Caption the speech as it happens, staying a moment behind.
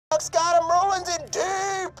Rock's got him. Roland's in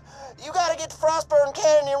deep. You gotta get to Frostburn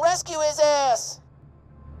Canyon and rescue his ass.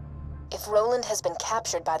 If Roland has been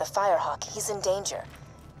captured by the Firehawk, he's in danger.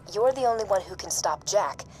 You're the only one who can stop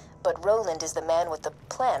Jack, but Roland is the man with the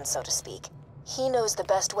plan, so to speak. He knows the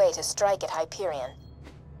best way to strike at Hyperion.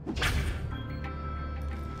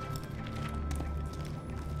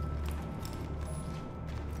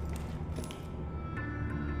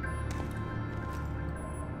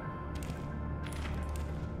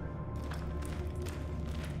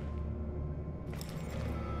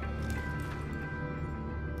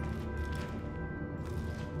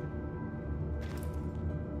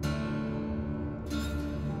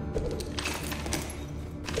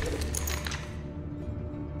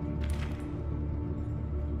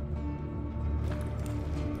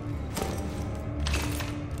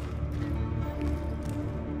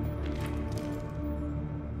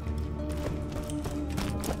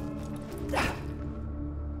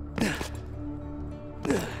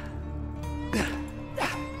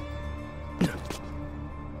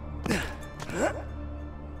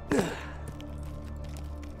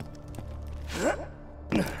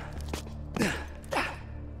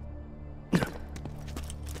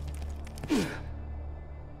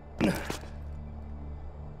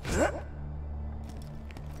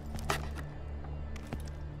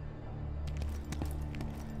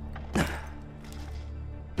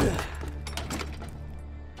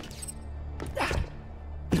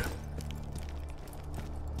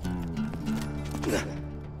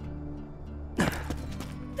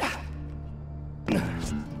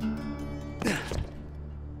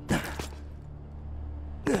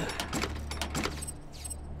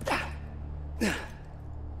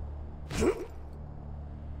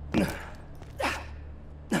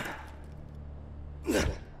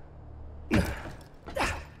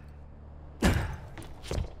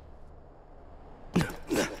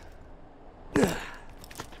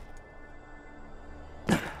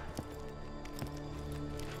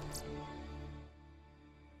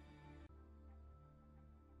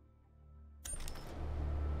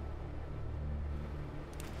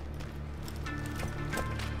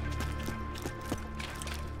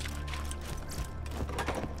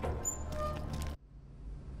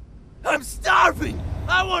 I'm starving!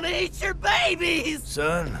 I want to eat your babies!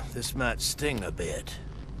 Son, this might sting a bit.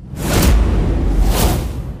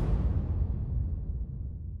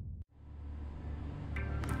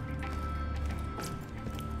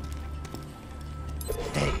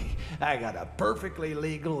 Hey, I got a perfectly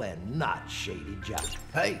legal and not shady job.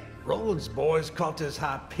 Hey, Roland's boys caught this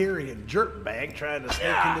Hyperion jerkbag trying to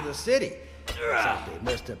sneak into the city. Except they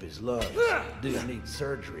messed up his lungs. Dude needs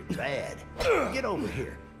surgery bad. Get over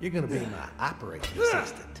here. You're gonna be my operating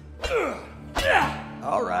assistant.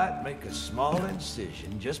 All right, make a small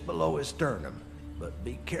incision just below his sternum. But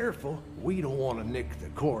be careful, we don't want to nick the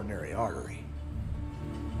coronary artery.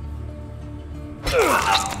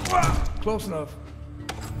 Close enough.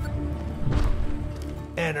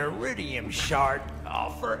 An iridium shard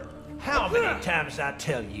offer. How many times I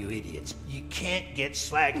tell you idiots, you can't get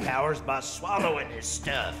slag powers by swallowing this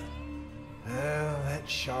stuff? Well, that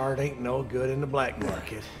shard ain't no good in the black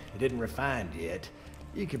market. It isn't refined yet.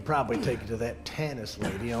 You could probably take it to that Tannis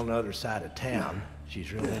lady on the other side of town.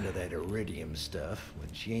 She's real into that iridium stuff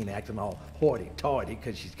when she ain't acting all hoity-toity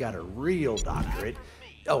because she's got a real doctorate.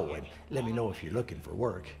 Oh, and let me know if you're looking for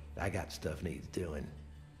work. I got stuff needs doing.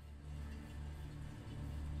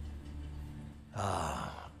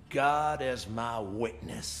 God as my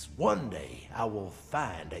witness, one day I will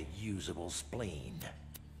find a usable spleen.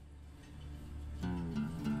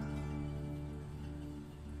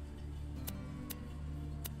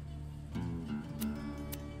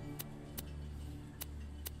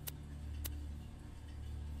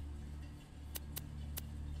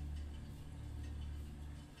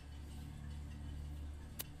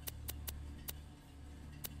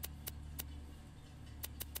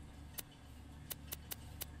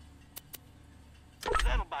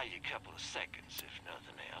 That'll buy you a couple of seconds, if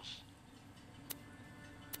nothing else.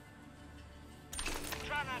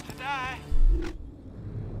 Try not to die.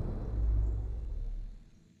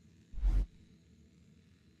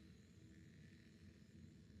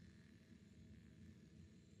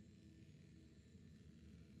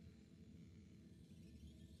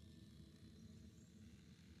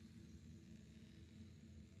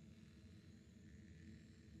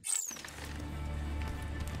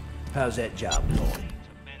 How's that job going? It's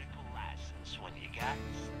a medical license when you got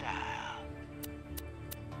style.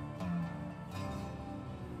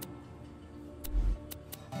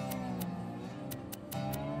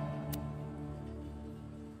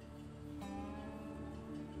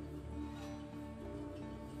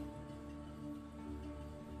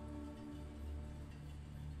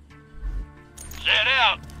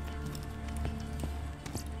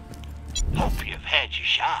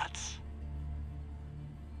 shots.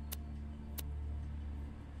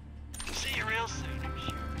 See you real soon, I'm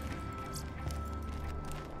sure.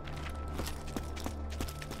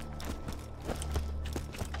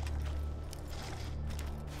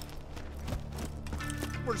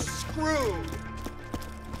 We're screwed!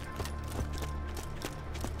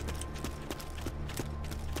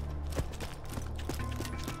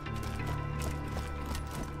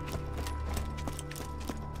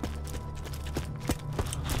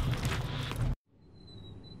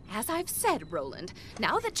 As I've said, Roland,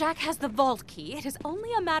 now that Jack has the vault key, it is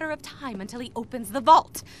only a matter of time until he opens the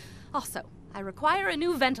vault. Also, I require a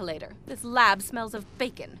new ventilator. This lab smells of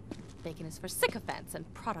bacon. Bacon is for sycophants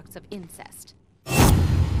and products of incest.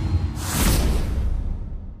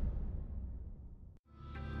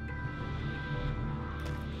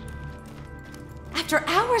 After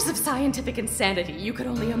hours of scientific insanity you could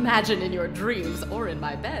only imagine in your dreams or in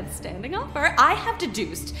my bed standing over, I have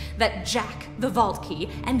deduced that Jack, the vault key,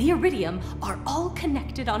 and the iridium are all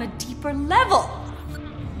connected on a deeper level.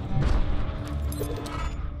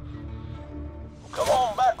 Come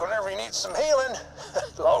on back whenever you need some healing.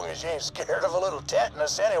 As long as you ain't scared of a little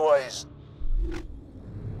tetanus anyways.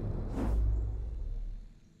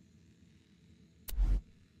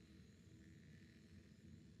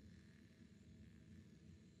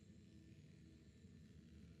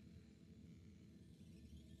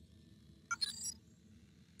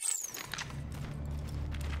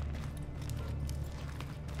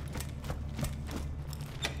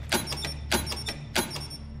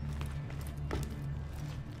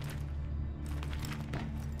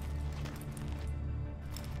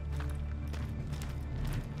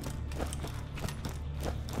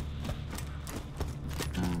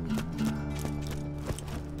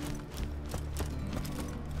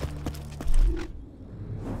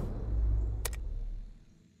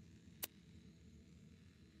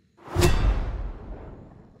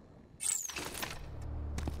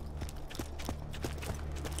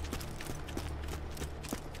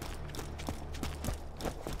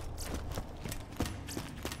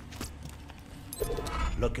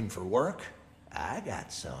 Looking for work? I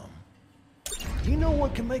got some. You know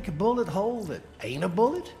what can make a bullet hole that ain't a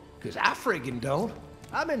bullet? 'Cause I friggin' don't.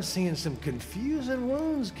 I've been seeing some confusing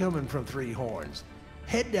wounds coming from Three Horns.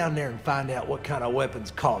 Head down there and find out what kind of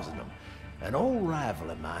weapon's causing them. An old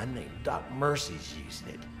rival of mine named Doc Mercy's using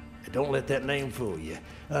it. And don't let that name fool you.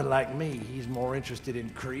 Unlike me, he's more interested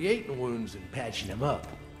in creating wounds than patching them up.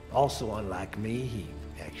 Also, unlike me, he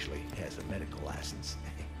actually has a medical license.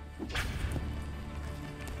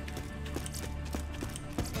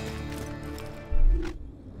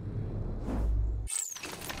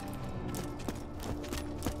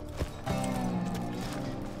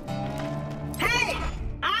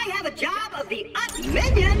 Job of the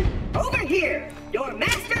minion over here. Your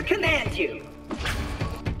master commands you.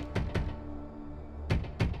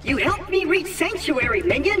 You helped me reach Sanctuary,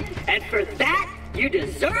 minion, and for that, you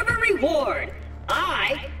deserve a reward.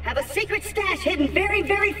 I have a secret stash hidden very,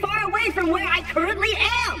 very far away from where I currently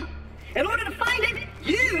am. In order to find it,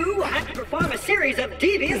 you will have to perform a series of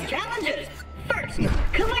devious challenges. First,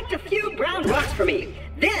 collect a few brown rocks for me.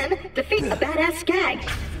 Then, defeat a badass skag.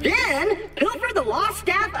 Then, pilfer the lost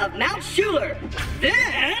staff of Mount Schuler.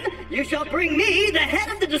 Then, you shall bring me the head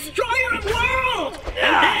of the destroyer of worlds.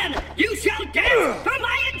 And then, you shall dance for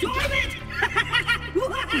my enjoyment.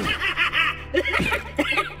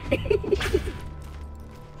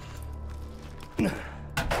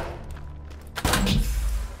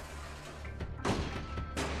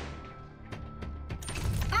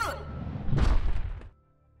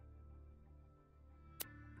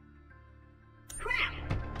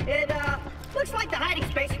 Looks like the hiding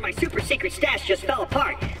space for my super secret stash just fell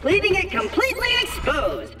apart, leaving it completely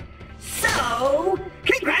exposed. So,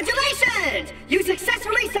 congratulations! You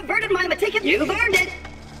successfully subverted my meticulous... You've earned it!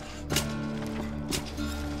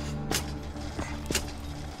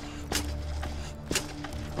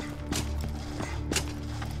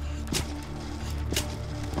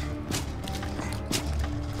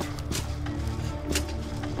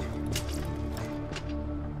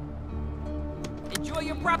 Enjoy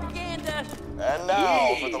your propaganda! And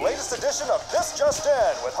now, for the latest edition of This Just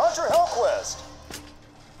In with Hunter Hellquist.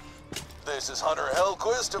 This is Hunter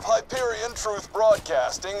Hellquist of Hyperion Truth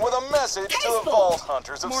Broadcasting with a message to the Vault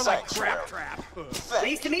Hunters of More like Sanctuary. trap.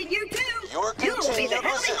 Pleased to meet you too! Your You will be the continued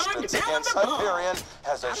heavily armed resistance belle of against the ball. Hyperion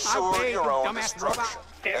has assured big, your own dumbass destruction. robot.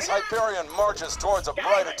 As Hyperion marches towards a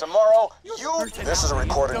brighter tomorrow, This is a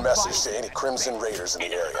recorded message to any Crimson Raiders in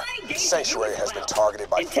the area. Sanctuary has been targeted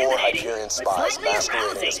by 4 Hyperion spies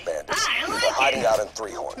masquerading as bandits. They're hiding out in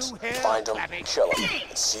Three Horns. Find them, kill them,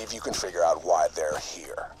 and see if you can figure out why they're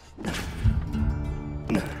here.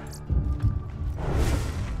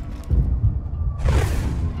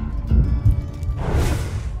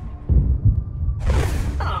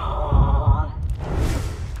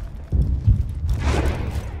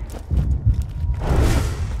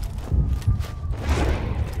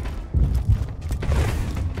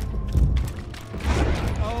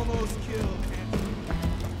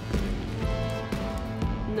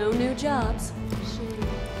 No new jobs.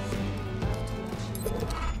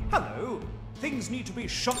 Hello. Things need to be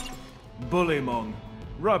shot. Bullymong.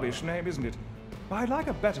 Rubbish name, isn't it? But I'd like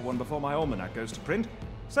a better one before my almanac goes to print.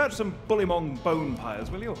 Search some Bullymong bone piles,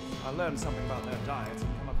 will you? I'll learn something about their diets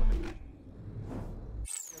and come up with a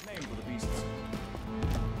name for the beasts.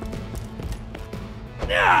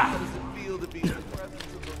 How does it feel to be in the presence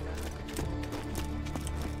of the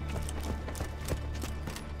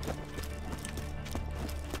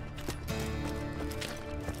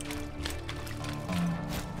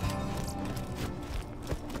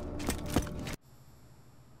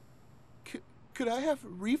Could I have a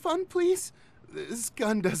refund, please? This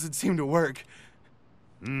gun doesn't seem to work.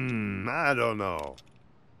 I don't know.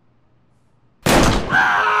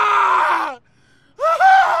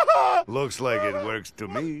 Looks like it works to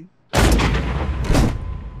me.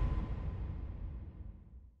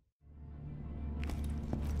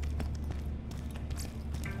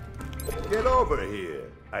 Get over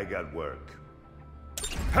here. I got work.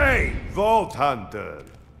 Hey, Vault Hunter!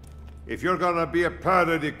 If you're gonna be a part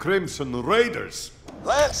of the Crimson Raiders...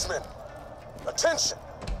 Lancemen, attention!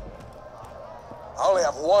 I only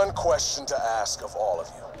have one question to ask of all of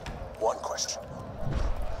you. One question.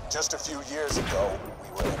 Just a few years ago, we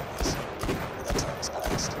were enemies. But that time has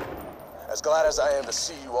passed. As glad as I am to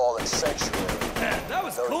see you all in Sanctuary, Man, that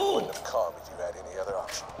was you cool! wouldn't have come if you had any other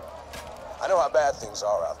option. I know how bad things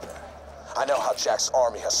are out there. I know how Jack's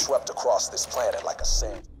army has swept across this planet like a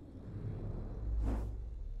sand.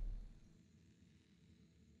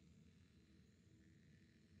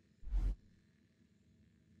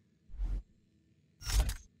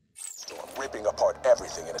 Ripping apart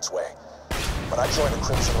everything in its way. When I joined the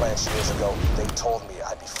Crimson Lance years ago, they told me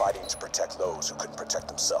I'd be fighting to protect those who couldn't protect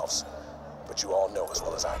themselves. But you all know as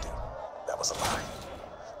well as I do, that was a lie.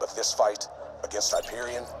 But this fight against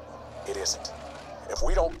Hyperion, it isn't. If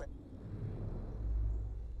we don't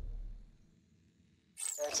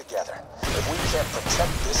stand together, if we can't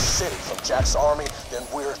protect this city from Jack's army, then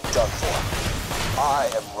we're done for. I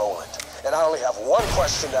am Roland, and I only have one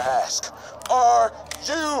question to ask. Are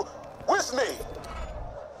you with me?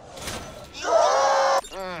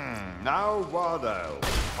 Now what else?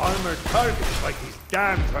 Armored targets like these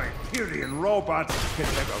damn Hyperion robots can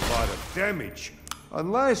take a lot of damage.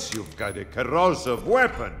 Unless you've got a corrosive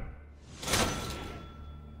weapon.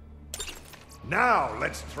 Now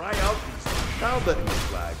let's try out these. Now that he's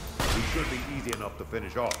flagged, he should be easy enough to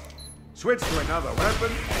finish off. Switch to another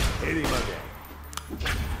weapon and hit him again.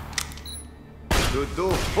 To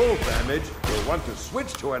do full damage, you'll want to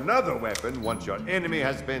switch to another weapon once your enemy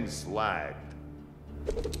has been slagged.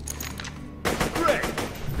 Great!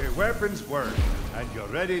 The weapons work, and you're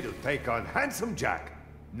ready to take on Handsome Jack.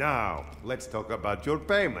 Now, let's talk about your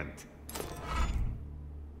payment.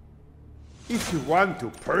 If you want to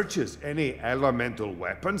purchase any elemental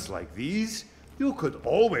weapons like these, you could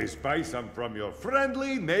always buy some from your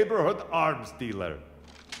friendly neighborhood arms dealer.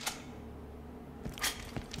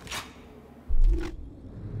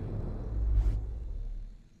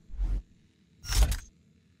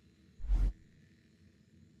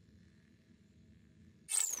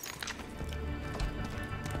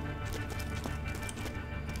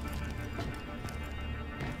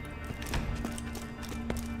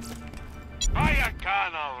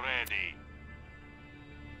 Gone already.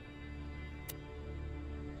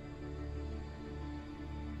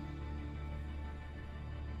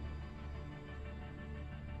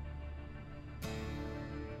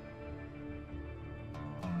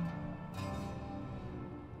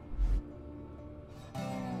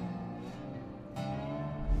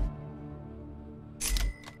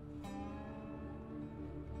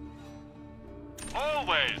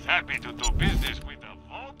 Always happy to do business with the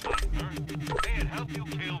Vault Hunter. They'll help you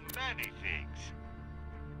kill many things.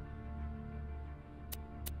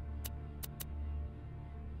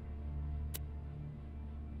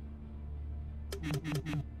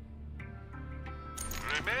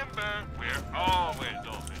 Remember, we're always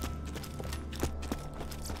open.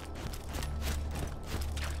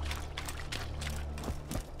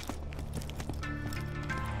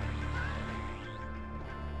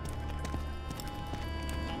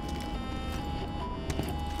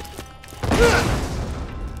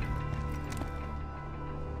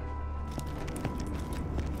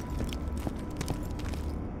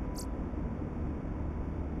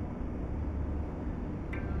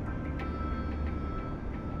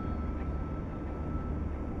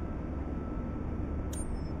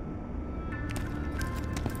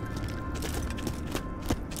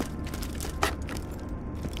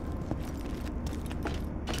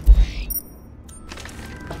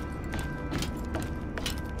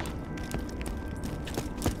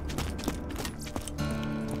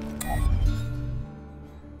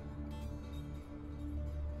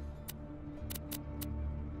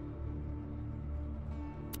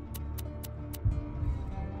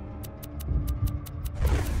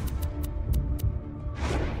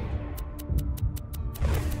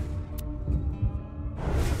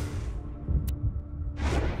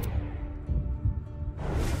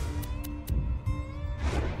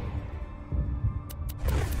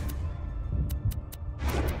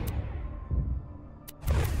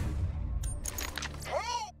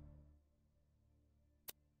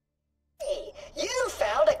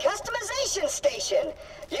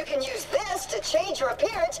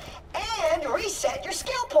 set and reset your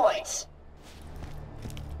skill points.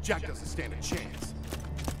 Jack doesn't stand a chance.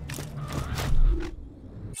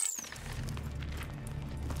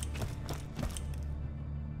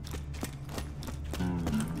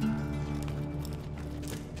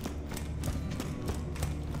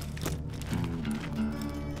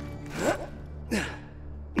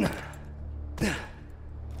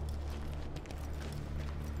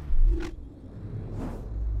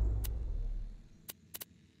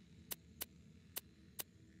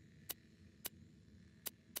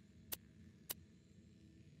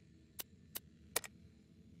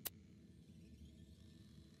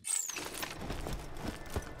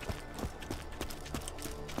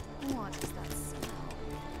 What is that smell?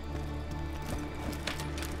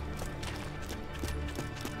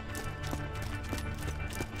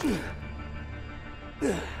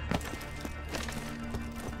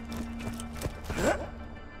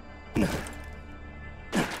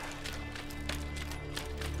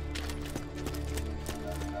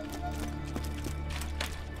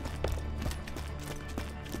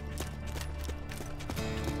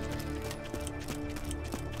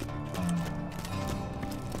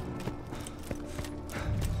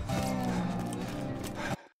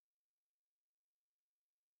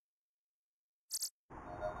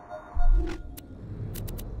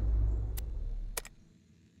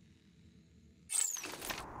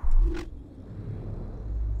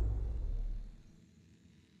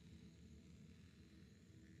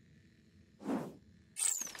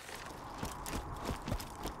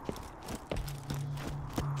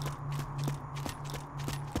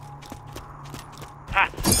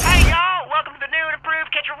 Hey y'all, welcome to the new and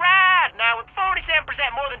improved Catch a Ride, now with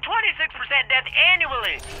 47% more than 26% death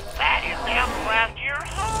annually. That is down from last year.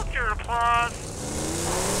 Hold your applause.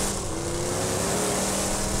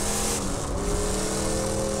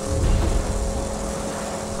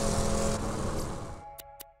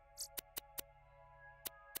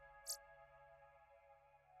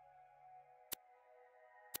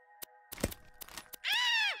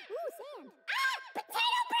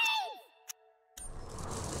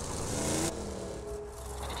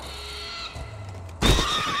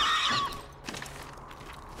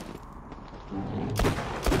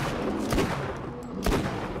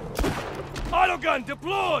 Autogun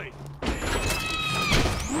deployed!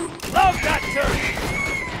 Love that turret!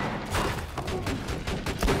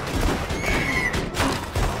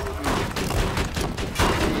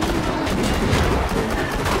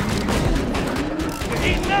 You're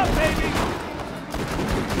heating up, baby!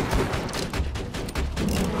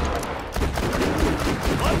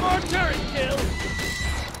 One more turret kill!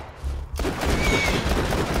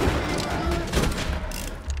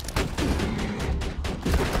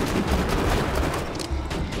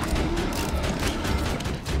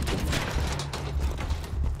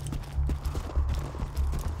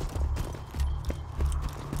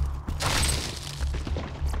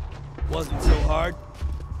 Wasn't so hard.